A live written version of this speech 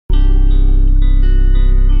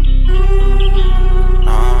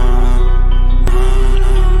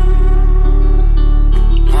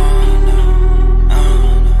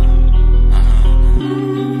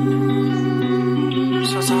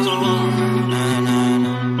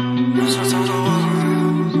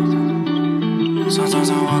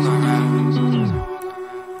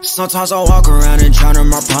Sometimes I walk around and drown in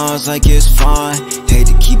my problems like it's fine. Hate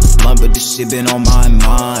to keep it blunt, but this shit been on my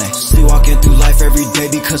mind. Sleepwalking through life every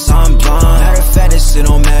day because I'm blind. Matter of fact, this shit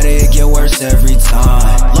don't matter, it get worse every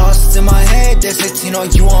time. Lost in my head, they say, Tino,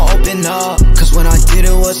 you won't open up. Cause when I did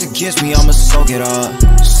it was against me, I'ma soak it up.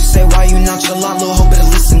 She say, why you nonchalant, little hoe, better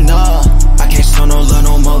listen up. I can't show no love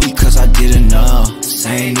no more because I did enough.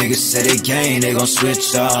 Same niggas say they gang, they gon'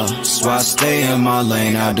 switch up. That's why I stay in my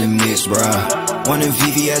lane, out the mix, bruh. One of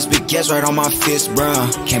VVS, big guess right on my fist,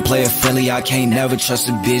 bruh. Can't play it friendly, I can't never trust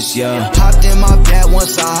a bitch, yeah. Hopped in my bed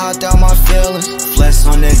once I hopped out my feelings. Flex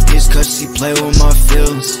on that bitch cause she play with my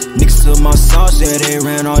feelings. Niggas took my sauce, yeah, they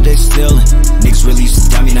ran all day stealing. Niggas really used to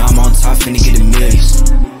doubt me, now I'm on top, finna get the millions.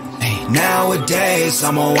 Hey, nowadays,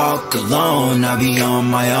 I'ma walk alone, I be on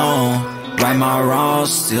my own. Right my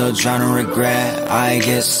wrongs, still trying to regret. I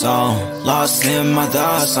get so lost in my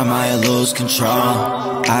thoughts, I might lose control.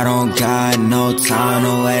 I don't got no time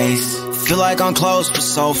to waste. Feel like I'm close but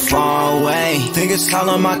so far away. Think it's all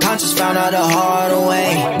on my conscience, found out the hard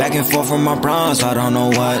way. Back and forth from my bronze, I don't know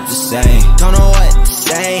what to say. Don't know what to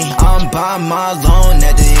say, I'm by my loan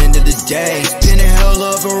at the end of the day. It's been a hell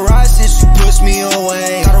of a ride since you pushed me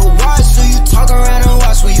away. Gotta watch who you talk around and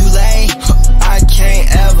watch where you lay. I can't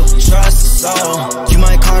ever trust a soul. You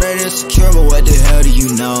might call that insecure, but what the hell do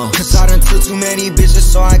you know? Cause I done took too many bitches,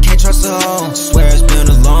 so I can't trust a hoe. Swear it's been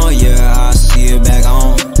a long year, I see it back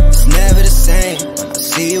home. It's never the same when I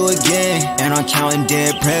see you again. And I'm counting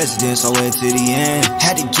dead presidents, I wait to the end.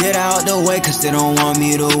 Had to get out the way cause they don't want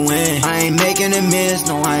me to win. I ain't making amends,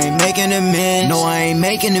 no I ain't making amends. No I ain't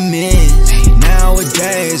making amends. Hey,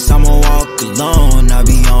 nowadays I'ma walk alone, I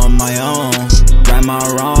be on my own. Right my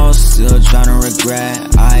wrongs, still tryna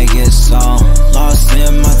regret. I get so lost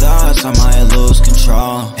in my thoughts, I might lose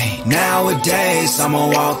control. Hey, nowadays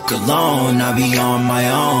I'ma walk alone, I be on my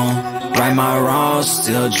own. Right my wrongs,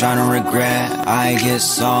 still tryna regret. I get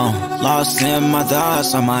so lost in my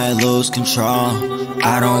thoughts, I might lose control.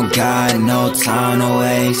 I don't got no time to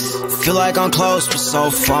waste. Feel like I'm close but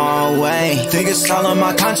so far away. Think it's all on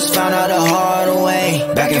my conscience, found out the hard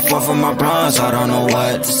way. Back and forth from my bronze, I don't know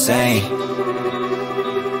what to say.